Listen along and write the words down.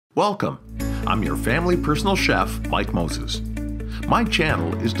Welcome. I'm your family personal chef, Mike Moses. My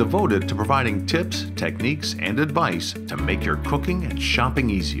channel is devoted to providing tips, techniques, and advice to make your cooking and shopping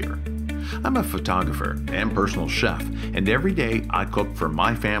easier. I'm a photographer and personal chef, and every day I cook for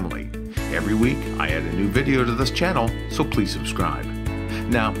my family. Every week I add a new video to this channel, so please subscribe.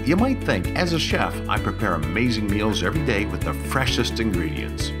 Now, you might think, as a chef, I prepare amazing meals every day with the freshest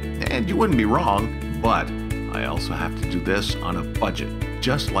ingredients. And you wouldn't be wrong, but I also have to do this on a budget,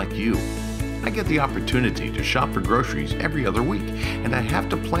 just like you. I get the opportunity to shop for groceries every other week, and I have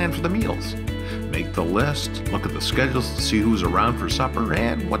to plan for the meals. Make the list, look at the schedules to see who's around for supper,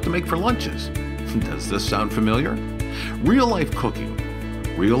 and what to make for lunches. Does this sound familiar? Real-life cooking,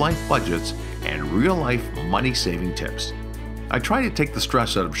 real-life budgets, and real-life money-saving tips. I try to take the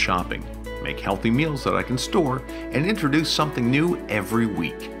stress out of shopping, make healthy meals that I can store, and introduce something new every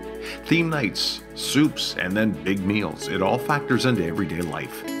week. Theme nights, soups, and then big meals. It all factors into everyday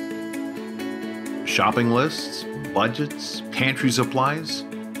life. Shopping lists, budgets, pantry supplies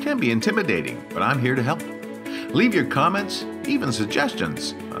can be intimidating, but I'm here to help. Leave your comments, even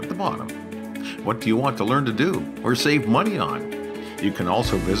suggestions, at the bottom. What do you want to learn to do or save money on? You can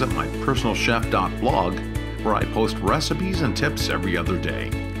also visit my personalchef.blog, where I post recipes and tips every other day.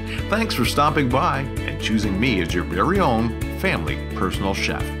 Thanks for stopping by and choosing me as your very own family personal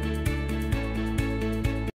chef.